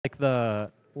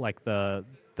the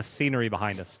scenery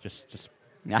behind us. Just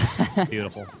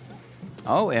beautiful.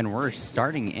 Oh, and we're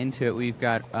starting into it. We've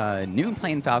got Noon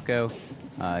playing Falco,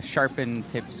 Sharp and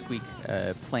Pipsqueak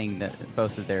playing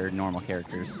both of their normal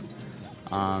characters.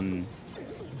 And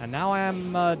now I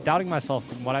am doubting myself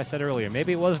from what I said earlier.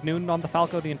 Maybe it was Noon on the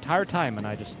Falco the entire time, and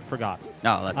I just forgot.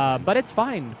 No, that's but it's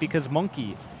fine, because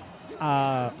Monkey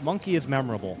is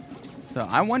memorable. So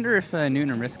I wonder if Noon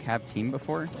and Risc have teamed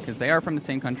before, because they are from the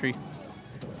same country.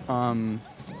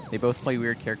 They both play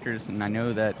weird characters, and I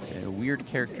know that weird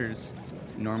characters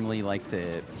normally like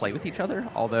to play with each other,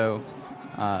 although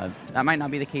that might not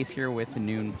be the case here with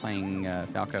Noon playing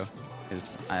Falco,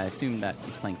 because I assume that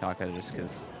he's playing Falco just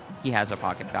because he has a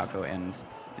pocket Falco and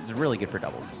is really good for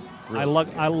doubles. Really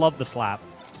I love the slap.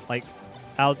 Like,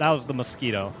 that was the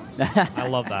mosquito. I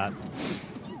love that.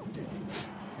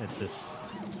 It's just...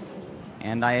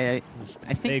 And I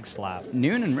think big slap.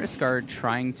 Noon and Risc are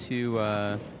trying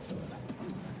to...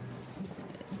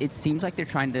 it seems like they're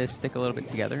trying to stick a little bit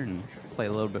together and play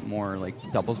a little bit more like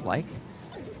doubles-like.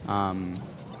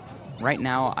 Right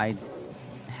now, I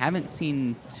haven't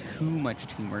seen too much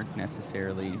teamwork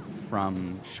necessarily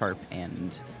from Sharp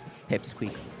and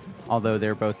Pipsqueak, although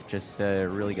they're both just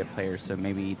really good players, so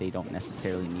maybe they don't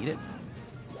necessarily need it.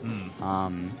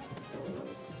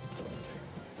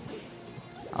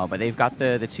 Oh, but they've got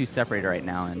the two separated right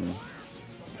now,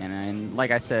 and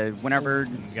like I said, whenever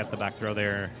you get the back throw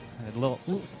there, a little,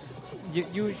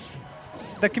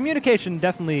 the communication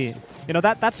definitely, you know,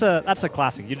 that's a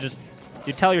classic.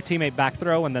 You tell your teammate back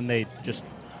throw, and then they just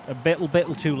a bit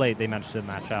too late they managed to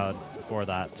match out for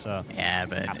that. So yeah,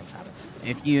 but happens.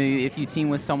 if you team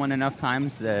with someone enough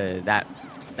times, that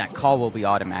call will be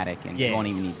automatic, and you won't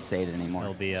even need to say it anymore.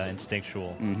 It'll be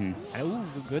instinctual. Ooh,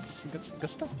 good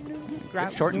stuff.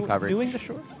 Good short and coverage. Doing the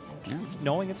short. Yeah. Just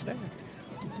knowing it's there.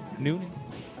 Nooning.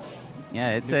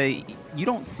 Yeah, it's you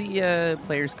don't see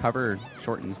players cover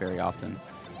shortens very often,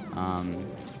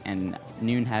 and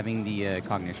Noon having the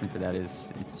cognition for that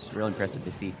it's real impressive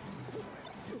to see.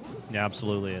 Yeah,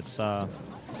 absolutely. It's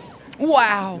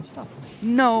wow,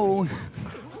 no.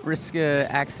 Risc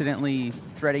accidentally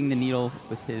threading the needle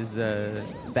with his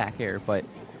back air, but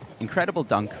incredible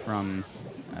dunk from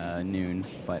Noon,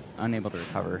 but unable to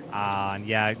recover. And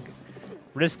yeah,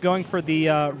 Risc going for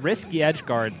the risky edge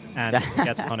guard and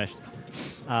gets punished.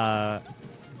 Yeah,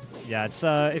 it's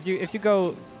if you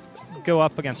go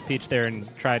up against Peach there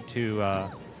and try to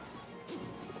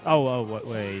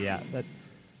wait, yeah,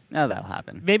 no, that'll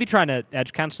happen. Maybe trying to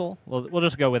edge cancel. We'll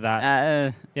just go with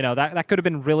that. You know, that could have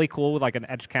been really cool with like an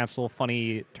edge cancel,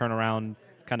 funny turnaround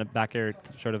kind of back air,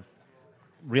 sort of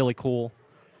really cool.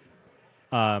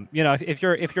 You know, if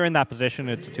you're in that position,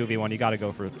 it's a 2v1. You got to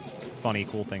go for funny,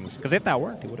 cool things. Because if that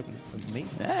worked, it would have been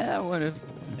amazing. Yeah, it would have.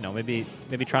 You know, maybe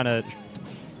trying to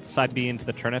side B into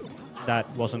the turnip that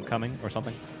wasn't coming or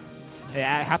something.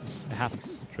 Yeah, it happens. It happens.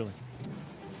 Truly.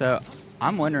 So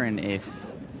I'm wondering if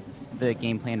the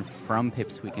game plan from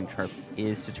Pipsqueak and Sharp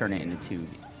is to turn it into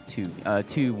two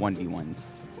 1v1s.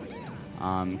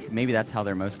 Maybe that's how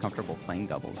they're most comfortable playing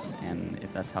doubles, and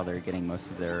if that's how they're getting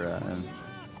most of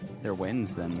their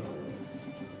wins, then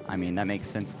I mean that makes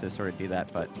sense to sort of do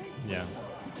that. But yeah.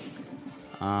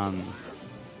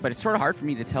 But it's sort of hard for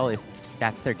me to tell if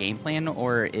that's their game plan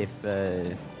or if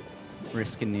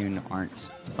Risc and Noon aren't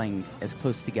playing as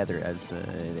close together as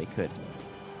they could.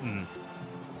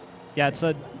 Yeah, it's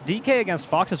a DK against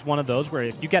Fox is one of those where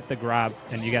if you get the grab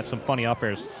and you get some funny up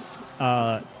airs,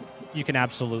 you can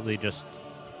absolutely just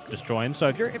destroy him. So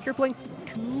if you're playing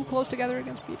too close together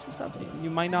against Peach and stuff, you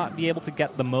might not be able to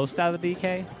get the most out of the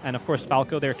DK. And of course,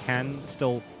 Falco there can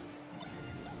still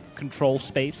control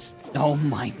space. Oh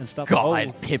my stuff. god,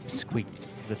 Oh. Pipsqueak.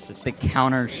 This is The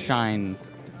counter shine.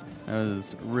 That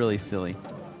was really silly.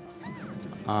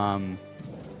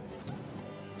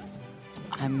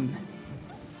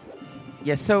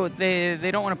 Yeah, so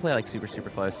they don't want to play like super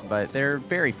close, but they're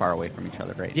very far away from each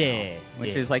other right now.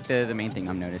 Which is like the main thing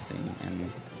I'm noticing.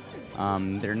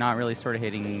 And they're not really sort of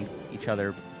hitting each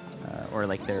other or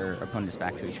like their opponents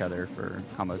back to each other for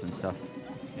combos and stuff.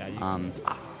 Yeah,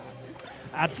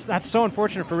 that's so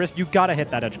unfortunate for Risc. You gotta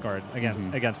hit that edge guard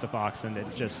against a Fox, and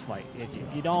it's just like if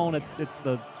you don't, it's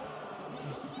rough.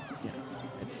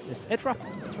 It's rough.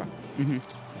 It's rough.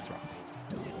 It's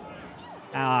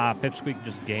rough. Pipsqueak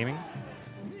just gaming.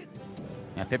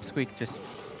 Yeah, Pipsqueak just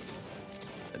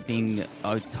being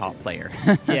a top player.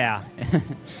 Yeah.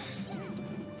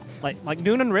 Like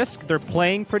Noon and Risc, they're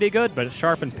playing pretty good, but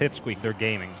Sharp and Pipsqueak, they're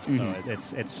gaming. So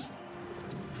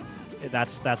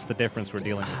that's the difference we're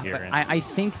dealing with here. I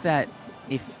think that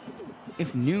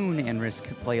if Noon and Risc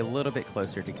could play a little bit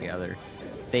closer together,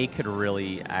 they could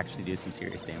really actually do some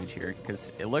serious damage here,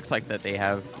 because it looks like that they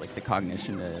have like the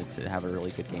cognition to have a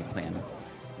really good game plan,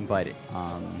 but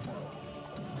I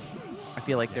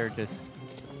feel like they're just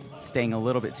staying a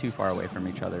little bit too far away from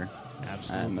each other.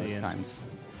 Absolutely. Most times.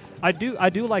 I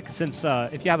do like, since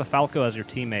if you have a Falco as your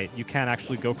teammate, you can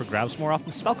actually go for grabs more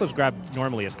often. Falco's grab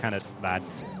normally is kind of bad,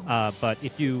 but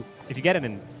if you get it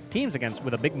in teams against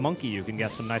with a big monkey, you can get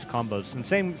some nice combos. And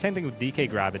same thing with DK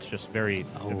grab. It's just a very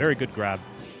good grab.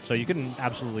 So you can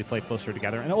absolutely play closer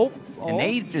together. And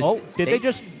they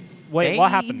just wait?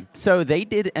 What happened? So they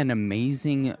did an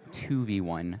amazing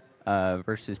 2v1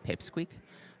 versus Pipsqueak.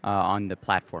 On the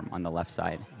platform on the left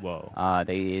side. Whoa.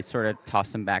 They sort of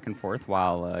tossed them back and forth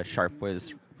while Sharp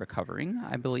was recovering,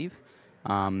 I believe.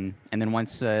 And then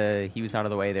once he was out of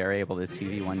the way, they were able to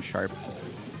 2v1 Sharp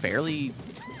fairly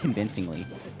convincingly.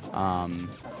 And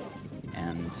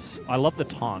I love the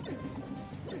taunt.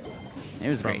 It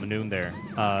was from great. Noon there.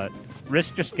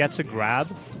 Risc just gets a grab,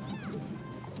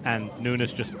 and Noon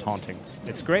is just taunting.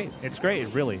 It's great. It's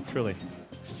great. Really, truly.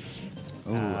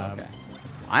 Ooh, okay.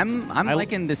 I'm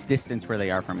liking this distance where they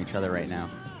are from each other right now.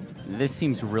 This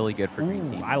seems really good for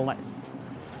Green Team. I like.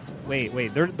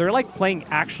 Wait. They're like playing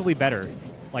actually better,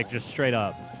 like just straight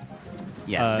up.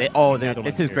 Yeah.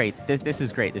 This is great. This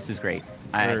is great. This is great.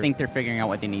 I think they're figuring out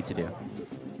what they need to do.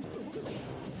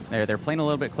 They're playing a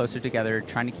little bit closer together,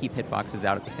 trying to keep hitboxes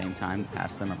out at the same time,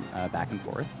 pass them back and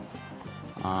forth.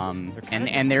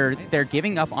 And they're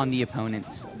giving up on the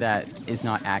opponent that is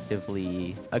not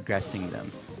actively aggressing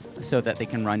them, so that they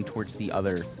can run towards the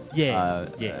other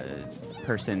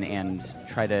person and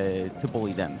try to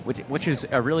bully them, which is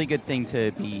a really good thing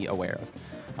to be aware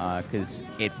of, because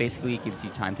it basically gives you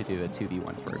time to do a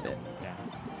 2v1 for a bit. Yeah.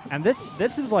 And this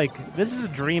is a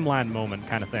Dreamland moment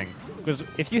kind of thing, because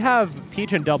if you have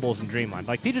Peach and doubles in Dreamland,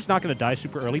 like Peach is not going to die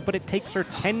super early, but it takes her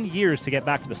 10 years to get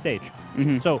back to the stage.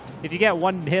 So if you get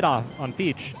one hit off on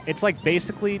Peach, it's like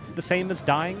basically the same as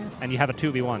dying, and you have a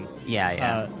 2v1.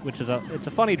 Yeah. Which is it's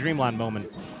a funny Dreamland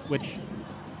moment, which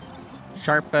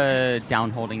Sharp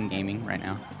down holding gaming right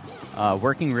now,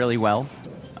 working really well.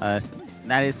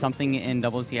 That is something in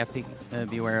doubles you have to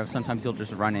be aware of. Sometimes you'll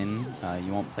just run in,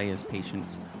 you won't play as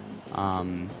patient.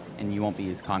 And you won't be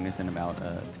as cognizant about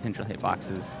potential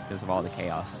hitboxes because of all the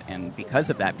chaos. And because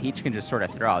of that, Peach can just sort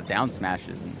of throw out down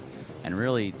smashes and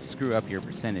really screw up your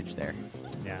percentage there.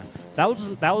 Yeah,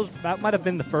 that might have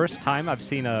been the first time I've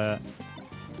seen a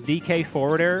DK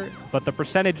forward air, but the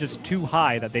percentage is too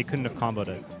high that they couldn't have comboed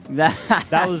it.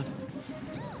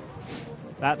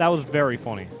 that was very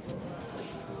funny.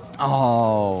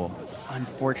 Oh,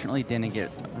 unfortunately didn't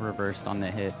get reversed on the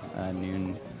hit.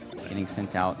 Noon getting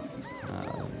sent out.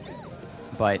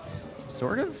 But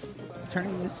sort of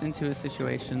turning this into a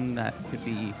situation that could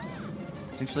be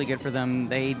potentially good for them.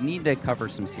 They need to cover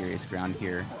some serious ground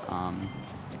here.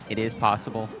 It is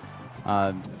possible.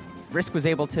 Risc was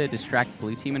able to distract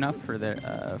blue team enough for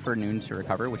Noon to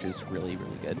recover, which is really,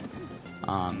 really good.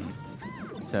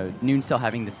 So Noon still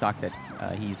having the stock that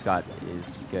he's got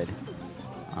is good.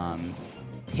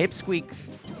 Pipsqueak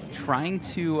trying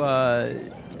to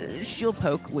shield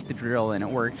poke with the drill, and it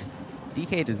worked.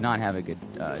 DK does not have a good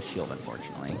shield,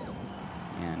 unfortunately.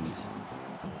 And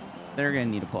they're going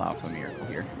to need to pull out for a miracle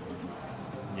here.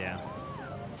 Yeah.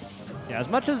 Yeah, as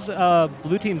much as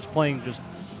blue team's playing just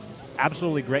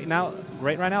absolutely great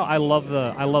right now, I love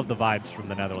the vibes from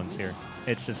the Netherlands here.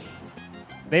 It's just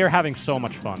they are having so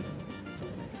much fun.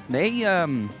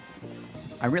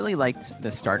 I really liked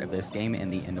the start of this game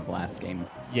and the end of last game.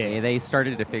 Yeah. They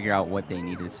started to figure out what they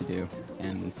needed to do,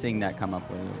 and seeing that come up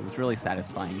was really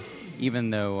satisfying, even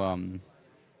though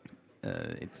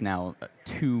it's now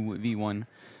 2v1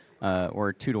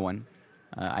 or 2-1.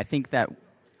 I think that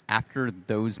after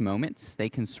those moments, they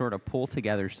can sort of pull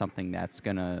together something that's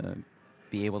going to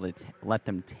be able to let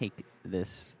them take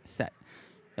this set.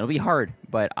 It'll be hard,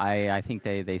 but I think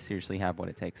they seriously have what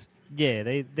it takes. Yeah,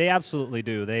 they absolutely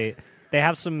do. They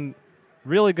have some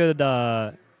really good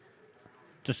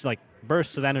just like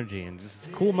bursts of energy and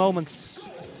just cool moments.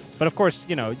 But of course,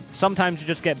 you know, sometimes you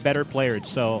just get better players,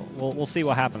 so we'll see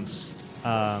what happens.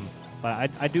 But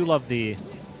I do love the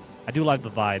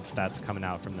vibes that's coming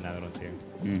out from the Netherlands here.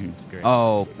 Mm-hmm. It's great.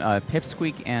 Oh,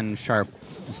 Pipsqueak and Sharp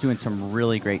is doing some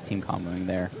really great team comboing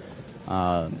there.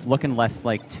 Looking less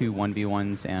like 2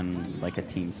 1v1s and like a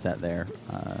team set there.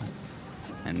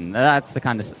 And that's the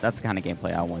kind of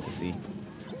gameplay I want to see.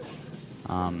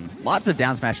 Lots of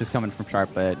down smashes coming from Sharp,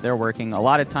 but they're working. A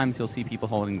lot of times you'll see people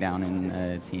holding down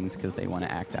in teams because they want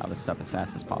to act out this stuff as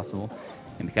fast as possible.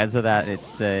 And because of that,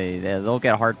 it's they'll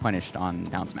get hard punished on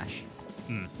down smash.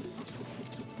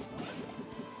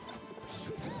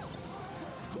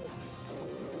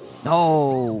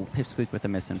 Oh, Pipsqueak with a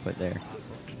misinput there.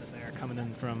 Unfortunate there, coming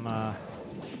in from...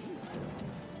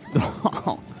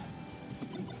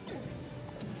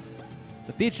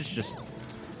 the beach is just...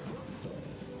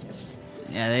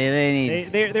 Yeah, they need...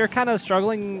 They're kind of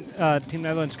struggling, Team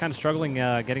Netherlands kind of struggling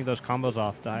getting those combos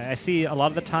off. I see a lot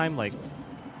of the time, like,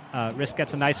 Risc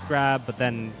gets a nice grab, but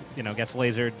then, you know, gets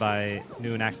lasered by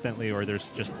Noon accidentally, or there's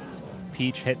just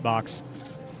Peach hitbox.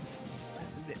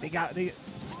 The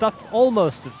stuff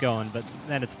almost is going, but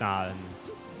then it's not. And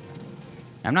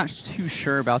I'm not too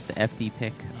sure about the FD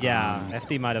pick. yeah,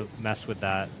 FD might have messed with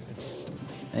that.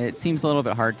 It seems a little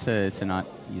bit hard to not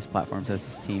use platforms as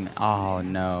his team. Oh,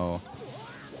 no.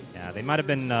 Yeah, they might have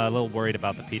been a little worried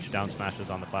about the Peach down smashes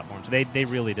on the platforms. They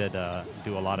really did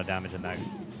do a lot of damage in that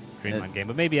Dreamland game,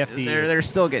 but maybe FD... They're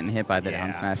still getting hit by the down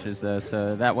Yeah. smashes, though,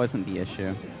 so that wasn't the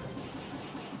issue.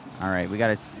 All right, we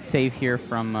got a save here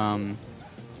from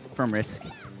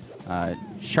Risc.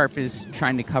 Sharp is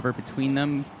trying to cover between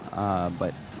them,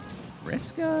 but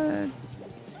Risc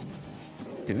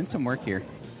doing some work here.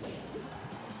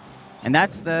 And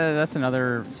that's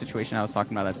another situation I was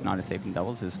talking about that's not as safe in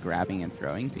doubles, is grabbing and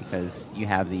throwing, because you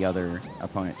have the other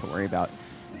opponent to worry about.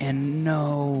 And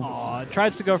no. Aw,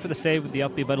 tries to go for the save with the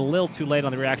up B, but a little too late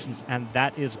on the reactions, and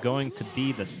that is going to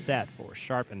be the set for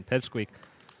Sharp and Pipsqueak.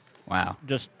 Wow.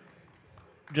 Just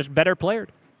better playered.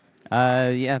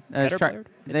 Yeah. Better playered?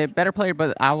 They better player,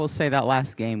 but I will say that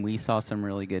last game we saw some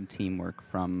really good teamwork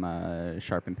from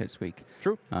Sharp and Pipsqueak.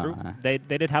 True, true. They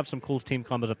did have some cool team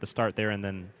combos at the start there, and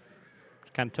then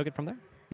kind of took it from there.